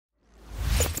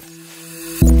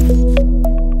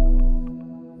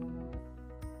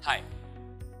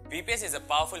VPS is a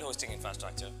powerful hosting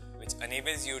infrastructure which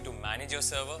enables you to manage your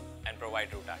server and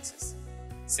provide root access.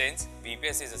 Since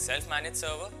VPS is a self-managed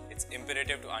server, it's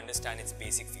imperative to understand its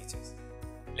basic features.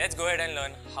 Let's go ahead and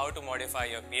learn how to modify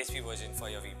your PHP version for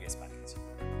your VPS package.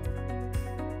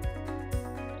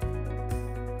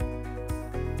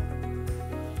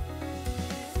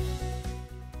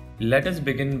 Let us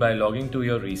begin by logging to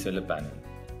your reseller panel.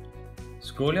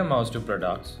 Scroll your mouse to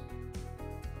Products.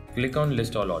 Click on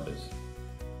List All Orders.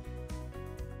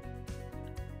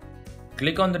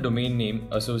 Click on the domain name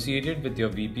associated with your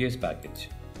VPS package.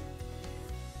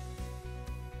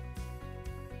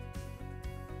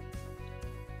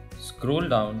 Scroll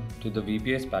down to the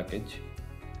VPS package.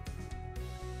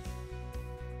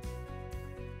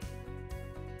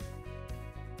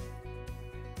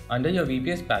 Under your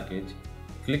VPS package,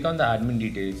 click on the admin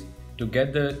details to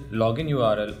get the login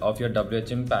URL of your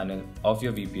WHM panel of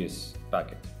your VPS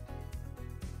package.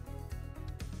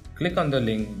 Click on the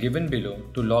link given below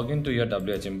to log into your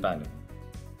WHM panel.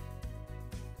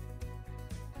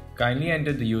 Kindly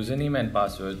enter the username and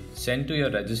password sent to your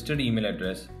registered email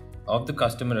address of the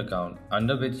customer account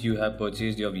under which you have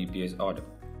purchased your VPS order.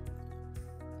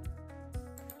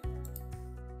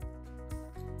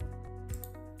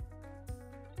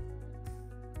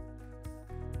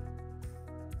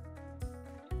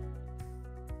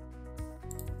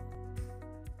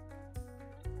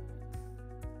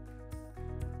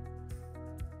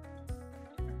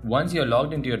 Once you are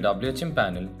logged into your WHM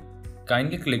panel,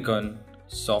 kindly click on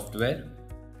Software.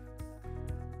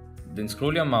 Then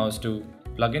scroll your mouse to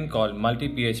plugin called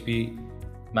Multi-PHP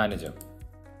Manager.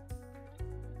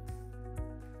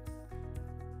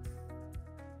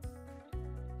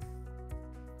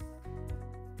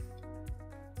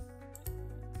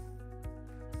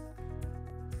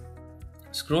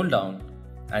 Scroll down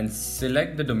and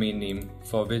select the domain name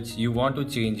for which you want to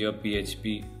change your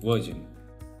PHP version.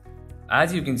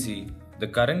 As you can see, the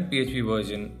current PHP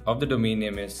version of the domain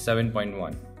name is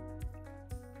 7.1.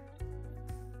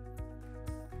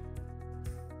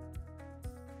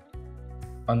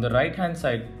 On the right hand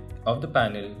side of the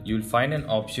panel, you will find an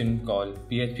option called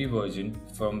PHP version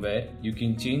from where you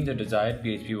can change the desired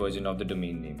PHP version of the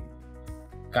domain name.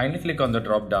 Kindly click on the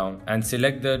drop down and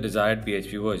select the desired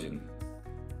PHP version.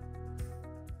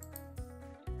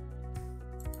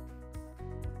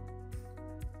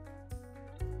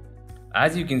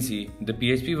 As you can see, the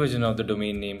PHP version of the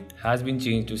domain name has been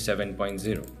changed to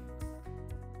 7.0.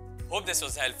 Hope this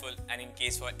was helpful, and in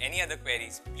case for any other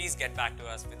queries, please get back to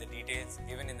us with the details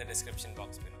given in the description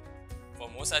box below. For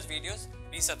more such videos,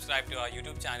 please subscribe to our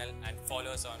YouTube channel and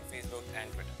follow us on Facebook and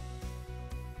Twitter.